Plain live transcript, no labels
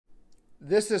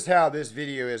This is how this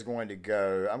video is going to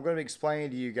go. I'm going to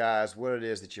explain to you guys what it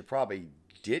is that you probably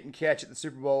didn't catch at the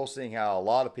Super Bowl, seeing how a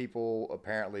lot of people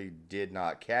apparently did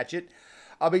not catch it.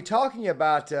 I'll be talking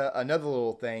about another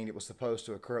little thing that was supposed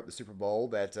to occur at the Super Bowl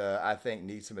that I think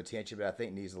needs some attention, but I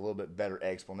think needs a little bit better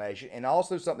explanation. And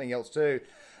also something else too.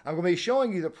 I'm going to be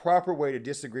showing you the proper way to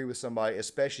disagree with somebody,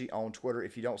 especially on Twitter,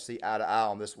 if you don't see eye to eye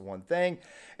on this one thing.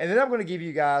 And then I'm going to give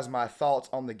you guys my thoughts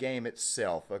on the game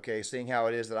itself, okay? Seeing how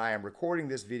it is that I am recording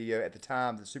this video at the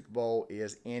time the Super Bowl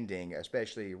is ending,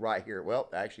 especially right here. Well,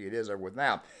 actually it is over with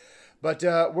now. But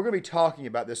we're going to be talking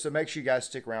about this, so make sure you guys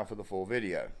stick around for the full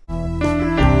video.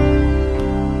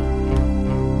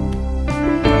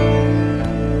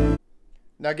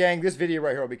 Now, gang, this video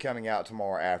right here will be coming out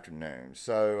tomorrow afternoon.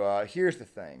 So here's the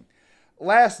thing.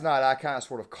 Last night, I kind of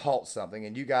sort of caught something,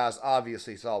 and you guys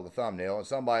obviously saw the thumbnail, and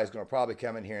somebody's going to probably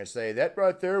come in here and say, that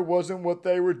right there wasn't what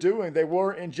they were doing. They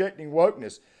were injecting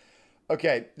wokeness.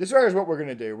 Okay, this right here is what we're going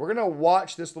to do. We're going to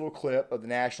watch this little clip of the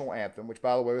national anthem, which,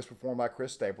 by the way, was performed by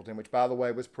Chris Stapleton, which, by the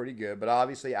way, was pretty good. But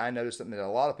obviously, I noticed something that a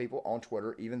lot of people on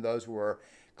Twitter, even those who were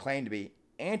claimed to be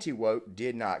anti-woke,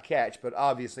 did not catch. But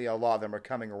obviously, a lot of them are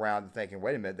coming around and thinking,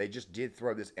 wait a minute, they just did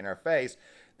throw this in our face.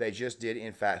 They just did,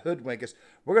 in fact, hoodwink us.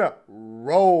 We're going to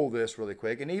roll this really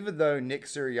quick. And even though Nick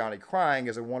Sirianni crying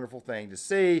is a wonderful thing to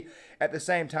see, at the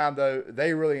same time, though,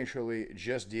 they really and truly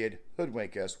just did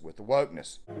hoodwink us with the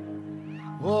wokeness.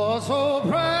 Oh, so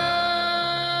proudly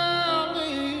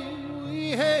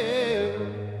we hailed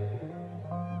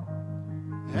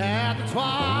at the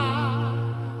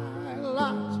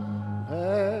twilight's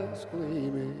last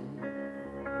gleaming,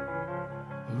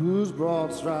 whose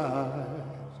broad stripes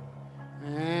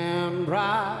and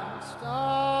bright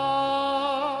stars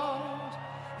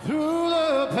through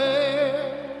the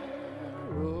peril.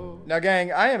 Now,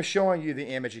 gang, I am showing you the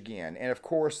image again. And, of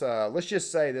course, let's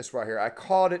just say this right here. I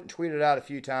caught it and tweeted out a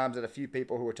few times at a few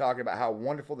people who were talking about how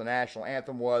wonderful the national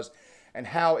anthem was and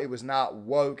how it was not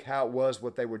woke, how it was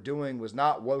what they were doing was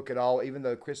not woke at all, even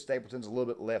though Chris Stapleton's a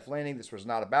little bit left-leaning. This was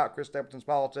not about Chris Stapleton's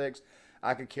politics.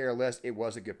 I could care less. It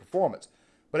was a good performance.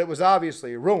 But it was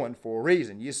obviously ruined for a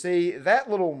reason. You see, that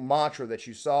little mantra that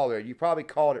you saw there, you probably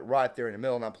called it right there in the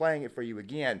middle, and I'm playing it for you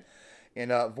again in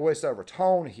voiceover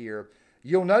tone here.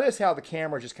 You'll notice how the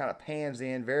camera just kind of pans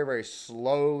in very, very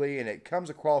slowly, and it comes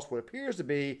across what appears to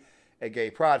be a gay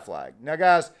pride flag. Now,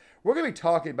 guys, we're going to be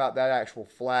talking about that actual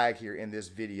flag here in this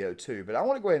video too, but I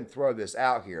want to go ahead and throw this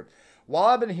out here. While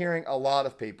I've been hearing a lot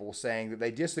of people saying that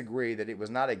they disagree that it was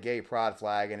not a gay pride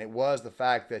flag, and it was the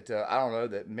fact that, I don't know,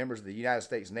 that members of the United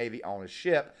States Navy on a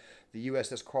ship, the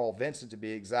USS Carl Vinson to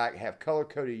be exact, have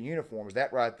color-coded uniforms,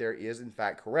 that right there is in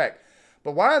fact correct.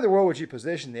 But why in the world would you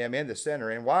position them in the center,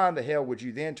 and why in the hell would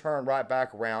you then turn right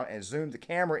back around and zoom the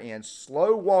camera in,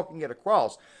 slow walking it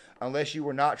across, unless you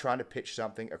were not trying to pitch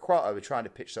something across, trying to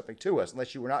pitch something to us,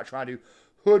 unless you were not trying to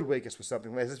hoodwink us with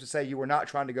something, let's just say you were not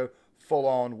trying to go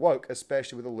full-on woke,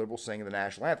 especially with the liberals singing the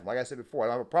national anthem. Like I said before, I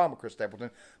don't have a problem with Chris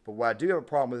Stapleton, but what I do have a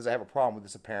problem with is I have a problem with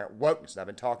this apparent wokeness. And I've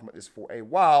been talking about this for a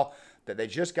while, that they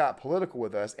just got political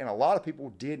with us, and a lot of people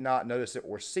did not notice it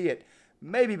or see it,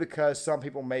 maybe because some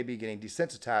people may be getting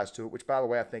desensitized to it, which, by the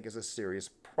way, I think is a serious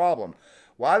problem.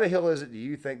 Why the hell is it do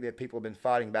you think that people have been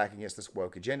fighting back against this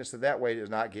woke agenda? So that way it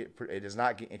does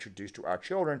not get introduced to our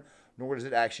children, nor does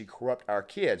it actually corrupt our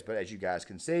kids. But as you guys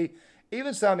can see,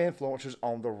 even some influencers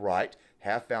on the right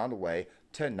have found a way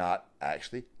to not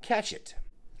actually catch it.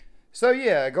 So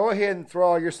yeah, go ahead and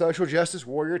throw all your social justice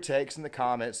warrior takes in the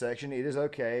comment section. It is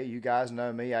okay. You guys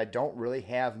know me. I don't really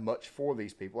have much for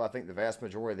these people. I think the vast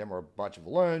majority of them are a bunch of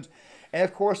balloons. And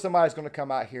of course, somebody's going to come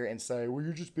out here and say, well,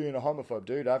 you're just being a homophobe.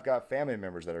 Dude, I've got family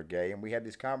members that are gay, and we have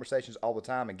these conversations all the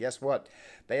time. And guess what?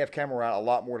 They have come around a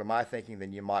lot more to my thinking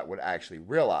than you might would actually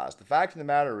realize. The fact of the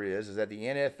matter is that the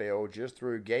NFL just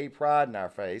threw gay pride in our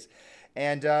face.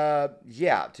 And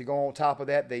yeah, to go on top of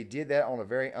that, they did that on a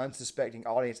very unsuspecting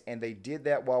audience, and they did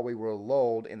that while we were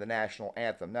lulled in the national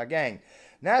anthem. Now, gang,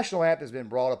 national anthem has been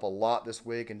brought up a lot this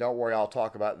week, and don't worry, I'll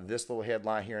talk about this little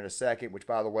headline here in a second, which,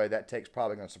 by the way, that take's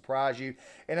probably going to surprise you,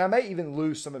 and I may even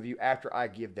lose some of you after I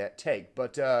give that take,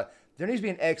 but there needs to be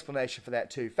an explanation for that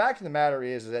too. Fact of the matter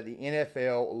is that the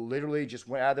NFL literally just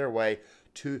went out of their way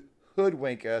to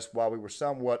hoodwink us while we were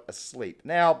somewhat asleep.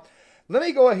 Now, let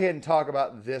me go ahead and talk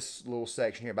about this little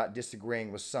section here about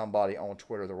disagreeing with somebody on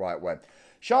Twitter the right way.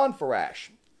 Sean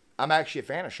Farash. I'm actually a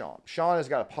fan of Sean. Sean has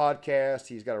got a podcast.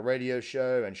 He's got a radio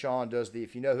show. And Sean does the,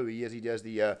 if you know who he does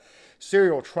the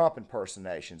serial Trump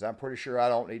impersonations. I'm pretty sure I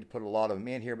don't need to put a lot of them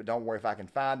in here, but don't worry, if I can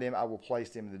find them, I will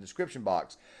place them in the description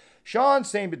box. Sean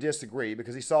seemed to disagree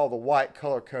because he saw the white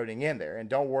color coding in there. And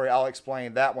don't worry, I'll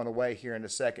explain that one away here in a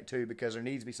second too, because there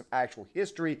needs to be some actual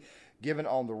history given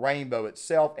on the rainbow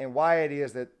itself and why it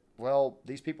is that, well,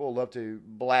 these people love to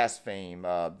blaspheme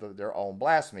their own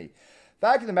blasphemy.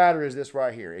 Fact of the matter is this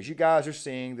right here. As you guys are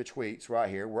seeing the tweets right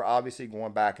here, we're obviously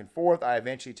going back and forth. I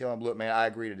eventually tell him, look, man, I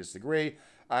agree to disagree.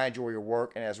 I enjoy your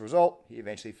work. And as a result, he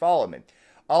eventually followed me.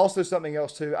 Also, something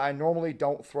else too, I normally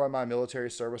don't throw my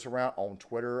military service around on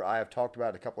Twitter. I have talked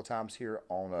about it a couple of times here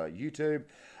on YouTube.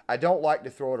 I don't like to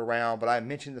throw it around, but I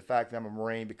mentioned the fact that I'm a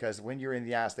Marine because when you're in the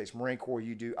United States Marine Corps,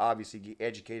 you do obviously get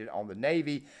educated on the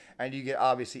Navy and you get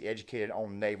obviously educated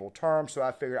on naval terms. So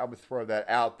I figured I would throw that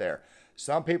out there.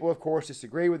 Some people, of course,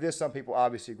 disagree with this. Some people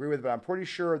obviously agree with it, but I'm pretty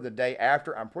sure the day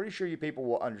after, I'm pretty sure you people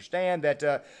will understand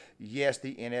that, yes,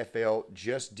 the NFL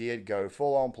just did go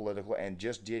full on political and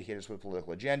just did hit us with a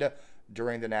political agenda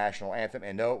during the national anthem.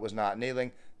 And no, it was not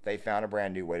kneeling. They found a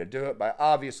brand new way to do it by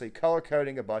obviously color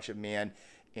coding a bunch of men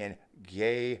in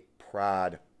gay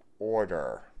pride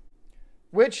order.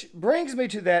 Which brings me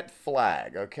to that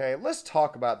flag, okay? Let's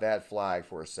talk about that flag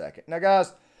for a second. Now,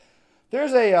 guys,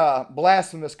 there's a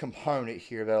blasphemous component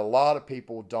here that a lot of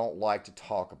people don't like to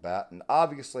talk about. And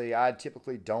obviously, I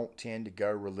typically don't tend to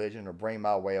go religion or bring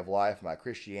my way of life, my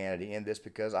Christianity in this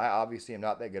because I obviously am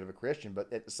not that good of a Christian.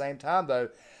 But at the same time, though,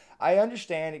 I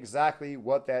understand exactly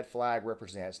what that flag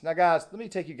represents. Now, guys, let me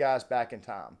take you guys back in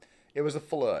time. It was a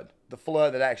flood, the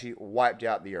flood that actually wiped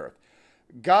out the earth.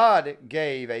 God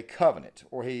gave a covenant,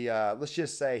 or let's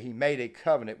just say he made a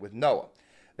covenant with Noah.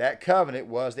 That covenant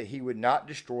was that he would not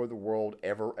destroy the world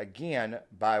ever again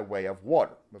by way of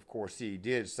water. Of course, he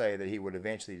did say that he would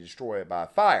eventually destroy it by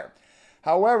fire.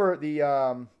 However,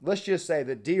 let's just say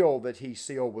the deal that he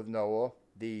sealed with Noah,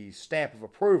 the stamp of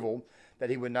approval that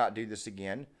he would not do this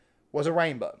again, was a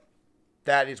rainbow.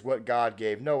 That is what God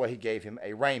gave Noah. He gave him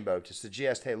a rainbow to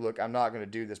suggest, hey, look, I'm not going to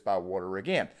do this by water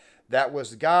again. That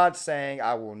was God saying,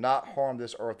 I will not harm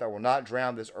this earth. I will not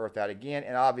drown this earth out again.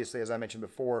 And obviously, as I mentioned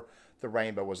before, the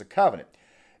rainbow was a covenant.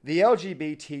 The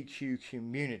LGBTQ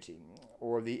community,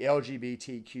 or the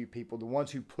LGBTQ people, the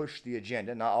ones who push the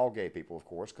agenda, not all gay people, of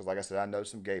course, because like I said, I know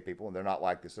some gay people and they're not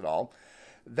like this at all.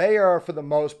 They are, for the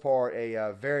most part,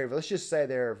 let's just say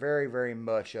they're very, very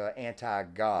much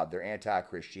anti-God. They're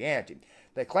anti-Christianity.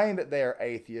 They claim that they are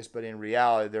atheists, but in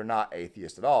reality, they're not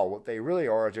atheists at all. What they really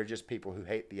are is they're just people who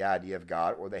hate the idea of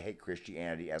God, or they hate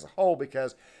Christianity as a whole,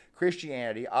 because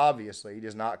Christianity obviously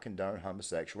does not condone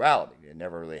homosexuality. It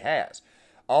never really has.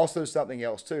 Also, something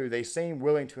else too, they seem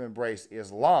willing to embrace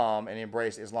Islam and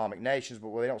embrace Islamic nations, but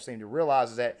what they don't seem to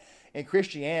realize is that in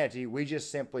Christianity, we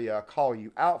just simply call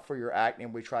you out for your act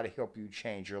and we try to help you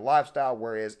change your lifestyle,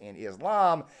 whereas in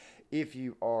Islam, if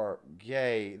you are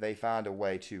gay, they find a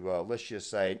way to, let's just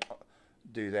say,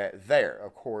 do that there.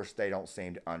 Of course, they don't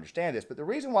seem to understand this, but the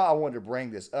reason why I wanted to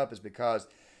bring this up is because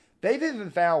they've even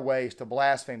found ways to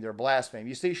blaspheme their blasphemy.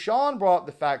 You see, Sean brought up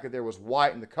the fact that there was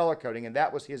white in the color coding, and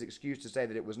that was his excuse to say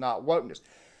that it was not wokeness.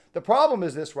 The problem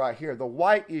is this right here. The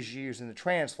white is used in the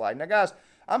trans flag. Now, guys,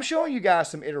 I'm showing you guys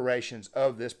some iterations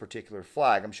of this particular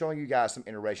flag. I'm showing you guys some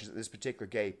iterations of this particular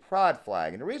gay pride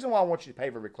flag. And the reason why I want you to pay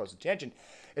very close attention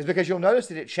is because you'll notice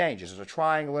that it changes. There's a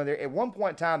triangle in there. At one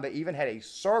point in time, they even had a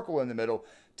circle in the middle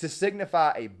to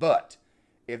signify a butt.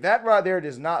 If that right there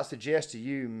does not suggest to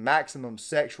you maximum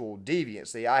sexual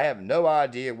deviancy, I have no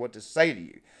idea what to say to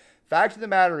you. Fact of the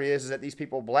matter is that these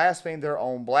people blaspheme their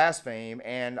own blaspheme,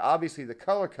 and obviously the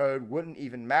color code wouldn't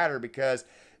even matter because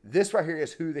this right here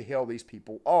is who the hell these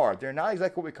people are. They're not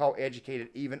exactly what we call educated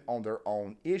even on their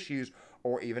own issues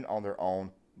or even on their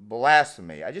own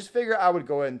blasphemy. I just figure I would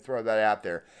go ahead and throw that out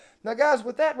there. Now, guys,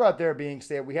 with that right there being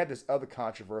said, we had this other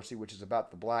controversy, which is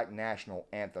about the Black National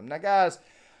Anthem. Now, guys,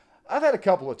 I've had a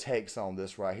couple of takes on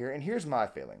this right here, and here's my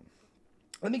feeling.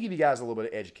 Let me give you guys a little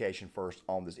bit of education first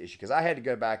on this issue, because I had to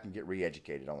go back and get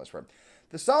re-educated on this one.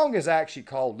 The song is actually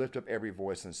called Lift Up Every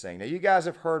Voice and Sing. Now, you guys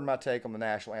have heard my take on the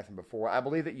national anthem before. I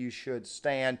believe that you should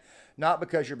stand, not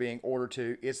because you're being ordered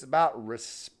to. It's about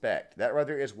respect. That right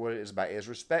there is what it is about, is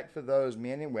respect for those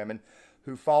men and women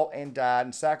who fought and died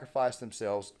and sacrificed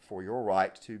themselves for your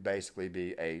right to basically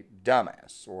be a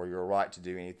dumbass, or your right to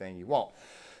do anything you want.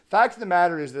 Fact of the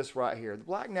matter is this right here. The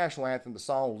Black National Anthem, the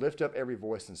song Lift Up Every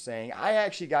Voice and Sing, I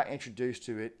actually got introduced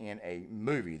to it in a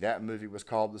movie. That movie was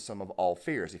called The Sum of All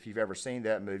Fears. If you've ever seen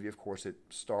that movie, of course, it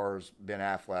stars Ben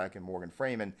Affleck and Morgan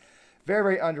Freeman. Very,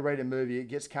 very underrated movie. It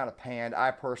gets kind of panned.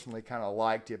 I personally kind of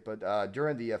liked it, but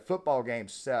during the football game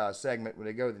segment, when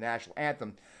they go to the National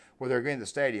Anthem, where they're going to the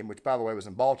stadium, which, by the way, was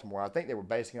in Baltimore, I think they were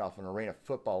basing it off an Arena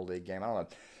Football League game. I don't know.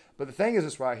 But the thing is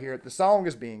this right here, the song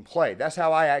is being played. That's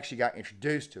how I actually got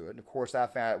introduced to it. And of course, I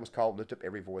found it was called Lift Up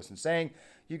Every Voice and Sing.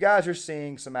 You guys are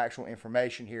seeing some actual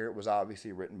information here. It was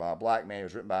obviously written by a black man. It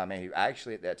was written by a man who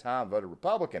actually at that time voted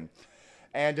Republican.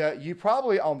 And you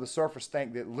probably on the surface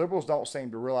think that liberals don't seem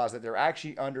to realize that they're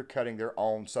actually undercutting their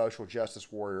own social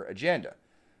justice warrior agenda,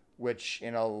 which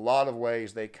in a lot of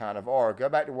ways they kind of are. Go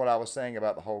back to what I was saying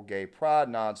about the whole gay pride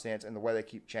nonsense and the way they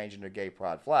keep changing the gay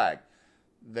pride flag.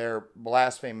 They're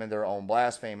blaspheming their own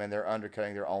blasphemy, and they're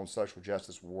undercutting their own social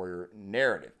justice warrior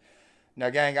narrative.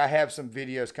 Now, gang, I have some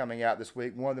videos coming out this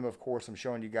week. One of them, of course, I'm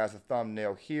showing you guys a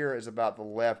thumbnail here, is about the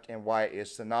left and why it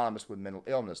is synonymous with mental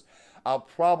illness. I'll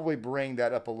probably bring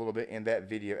that up a little bit in that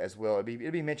video as well.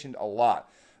 It'll be mentioned a lot.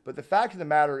 But the fact of the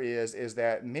matter is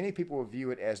that many people will view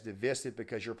it as divisive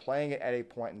because you're playing it at a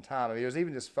point in time. I mean, there's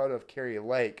even this photo of Carrie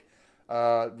Lake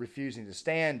refusing to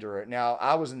stand during it. Now,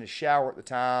 I was in the shower at the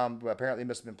time, but apparently it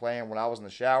must have been playing when I was in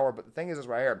the shower. But the thing is this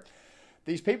right here.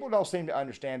 These people don't seem to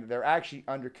understand that they're actually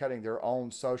undercutting their own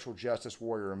social justice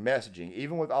warrior messaging.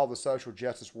 Even with all the social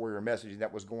justice warrior messaging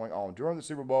that was going on during the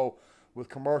Super Bowl with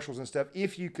commercials and stuff,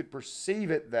 if you could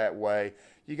perceive it that way,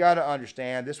 you got to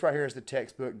understand this right here is the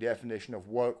textbook definition of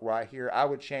woke right here. I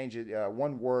would change it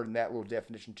one word in that little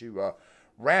definition to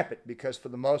rampant, because for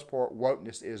the most part,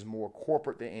 wokeness is more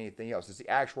corporate than anything else. It's the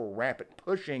actual rampant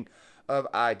pushing of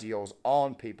ideals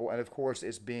on people, and of course,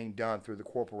 it's being done through the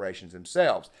corporations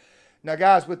themselves. Now,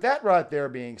 guys, with that right there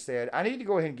being said, I need to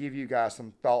go ahead and give you guys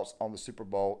some thoughts on the Super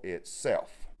Bowl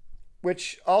itself,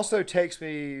 which also takes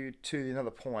me to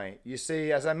another point. You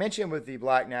see, as I mentioned with the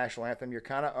Black National Anthem, you're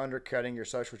kind of undercutting your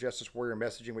social justice warrior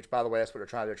messaging, which, by the way, that's what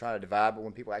they're trying to divide. But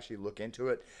when people actually look into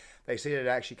it, they see that it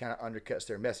actually kind of undercuts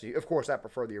their messaging. Of course, I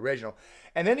prefer the original.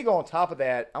 And then to go on top of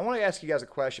that, I want to ask you guys a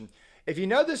question. If you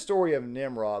know the story of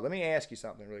Nimrod, let me ask you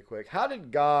something really quick. How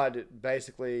did God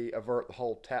basically avert the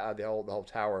whole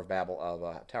Tower of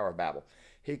Babel?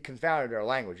 He confounded their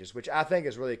languages, which I think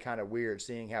is really kind of weird,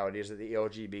 seeing how it is that the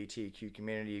LGBTQ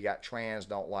community, you got trans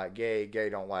don't like gay, gay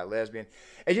don't like lesbian.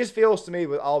 It just feels to me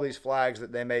with all these flags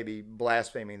that they may be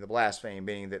blaspheming the blasphemy,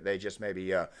 meaning that they just may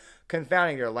be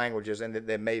confounding their languages, and that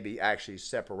they may be actually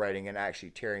separating and actually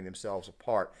tearing themselves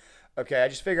apart. Okay, I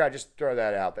just figured I'd just throw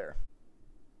that out there.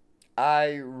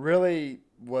 I really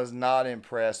was not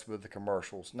impressed with the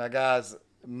commercials. Now, guys,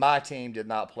 my team did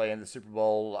not play in the Super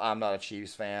Bowl. I'm not a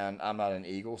Chiefs fan. I'm not an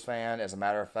Eagles fan. As a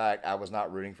matter of fact, I was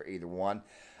not rooting for either one.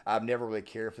 I've never really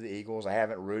cared for the Eagles. I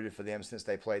haven't rooted for them since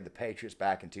they played the Patriots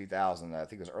back in 2000. I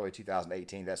think it was early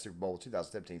 2018, that Super Bowl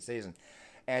 2017 season.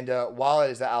 And while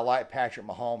it is that I like Patrick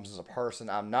Mahomes as a person,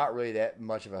 I'm not really that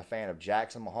much of a fan of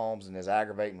Jackson Mahomes and his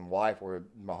aggravating wife, or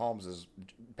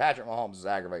Patrick Mahomes'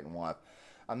 aggravating wife.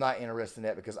 I'm not interested in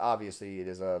that because obviously it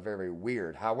is very, very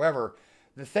weird. However,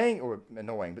 the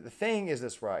thing is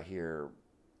this right here.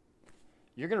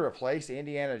 You're going to replace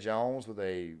Indiana Jones with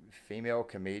a female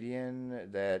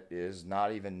comedian that is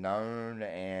not even known,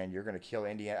 and you're going to kill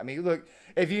Indiana. I mean, look,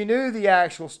 if you knew the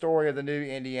actual story of the new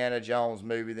Indiana Jones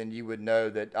movie, then you would know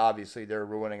that obviously they're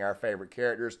ruining our favorite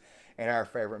characters and our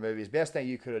favorite movies. Best thing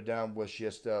you could have done was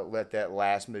just let that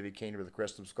last movie, Kingdom of the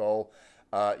Crystal Skull,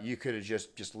 you could have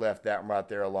just left that one right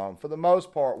there alone. For the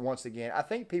most part, once again, I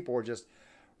think people are just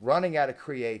running out of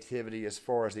creativity as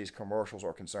far as these commercials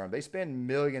are concerned. They spend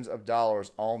millions of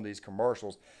dollars on these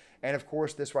commercials. And of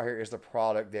course, this right here is the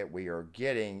product that we are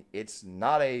getting. It's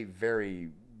not a very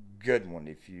good one,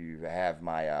 if you have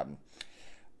my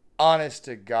honest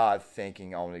to God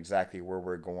thinking on exactly where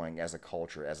we're going as a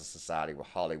culture, as a society with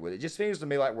Hollywood. It just seems to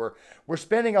me like we're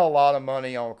spending a lot of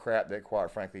money on crap that,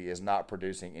 quite frankly, is not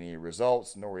producing any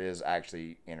results, nor is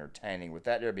actually entertaining. With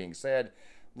that there being said,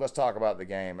 let's talk about the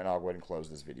game, and I'll go ahead and close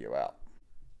this video out.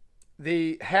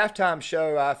 The halftime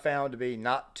show I found to be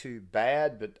not too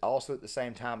bad, but also at the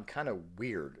same time kind of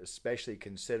weird, especially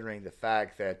considering the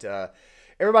fact that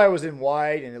everybody was in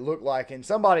white, and it looked like, and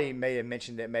somebody may have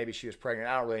mentioned that maybe she was pregnant.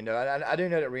 I don't really know. I do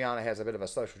know that Rihanna has a bit of a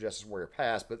social justice warrior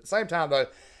past, but at the same time, though,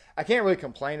 I can't really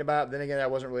complain about it. Then again, I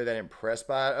wasn't really that impressed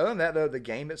by it. Other than that, though, the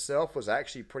game itself was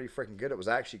actually pretty freaking good. It was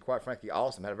actually, quite frankly,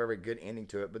 awesome. It had a very good ending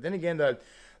to it. But then again, though,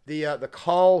 the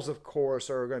calls, of course,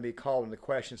 are going to be called into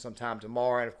question sometime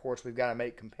tomorrow. And, of course, we've got to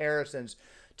make comparisons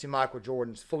to Michael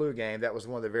Jordan's flu game. That was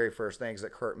one of the very first things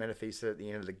that Kurt Menefee said at the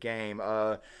end of the game.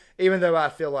 Even though I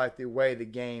feel like the way the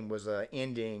game was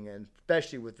ending, and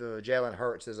especially with Jalen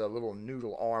Hurts' a little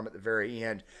noodle arm at the very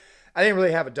end, I didn't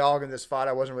really have a dog in this fight.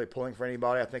 I wasn't really pulling for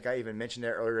anybody. I think I even mentioned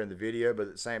that earlier in the video. But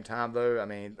at the same time, though, I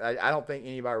mean, I don't think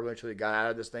anybody really truly got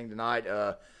out of this thing tonight.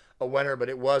 a winner, but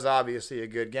it was obviously a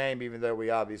good game, even though we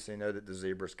obviously know that the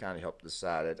Zebras kind of helped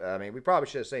decide it. I mean, we probably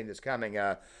should have seen this coming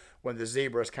when the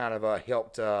Zebras kind of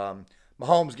helped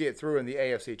Mahomes get through in the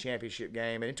AFC Championship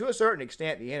game. And to a certain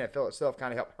extent, the NFL itself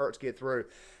kind of helped Hurts get through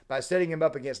by setting him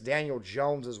up against Daniel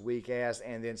Jones's weak ass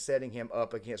and then setting him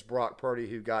up against Brock Purdy,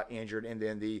 who got injured, and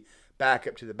then the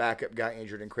backup to the backup got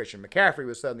injured, and Christian McCaffrey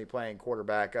was suddenly playing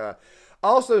quarterback.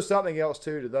 Also, something else,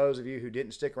 too, to those of you who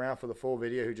didn't stick around for the full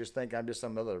video, who just think I'm just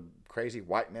some other crazy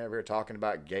white man over here talking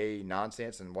about gay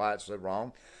nonsense and why it's so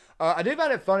wrong. I did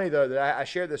find it funny, though, that I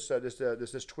shared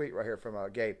this tweet right here from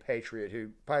a gay patriot who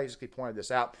basically pointed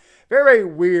this out. Very, very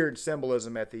weird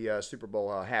symbolism at the Super Bowl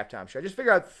halftime show. I just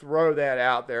figured I'd throw that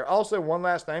out there. Also, one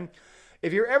last thing.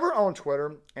 If you're ever on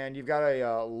Twitter and you've got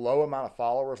a low amount of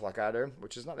followers like I do,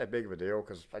 which is not that big of a deal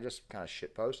because I just kind of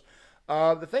shit post.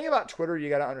 The thing about Twitter you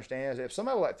got to understand is if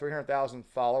somebody with like 300,000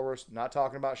 followers, not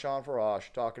talking about Sean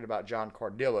Farash, talking about John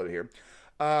Cardillo here,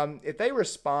 if they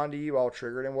respond to you all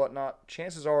triggered and whatnot,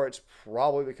 chances are it's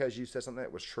probably because you said something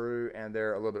that was true and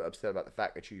they're a little bit upset about the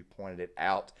fact that you pointed it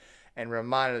out and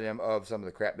reminded them of some of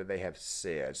the crap that they have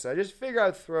said. So I just figured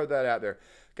I'd throw that out there.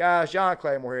 Guys, John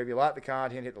Claymore here. If you like the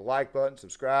content, hit the like button,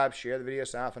 subscribe, share the video,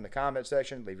 sign up in the comment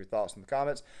section, leave your thoughts in the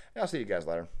comments, and I'll see you guys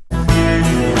later.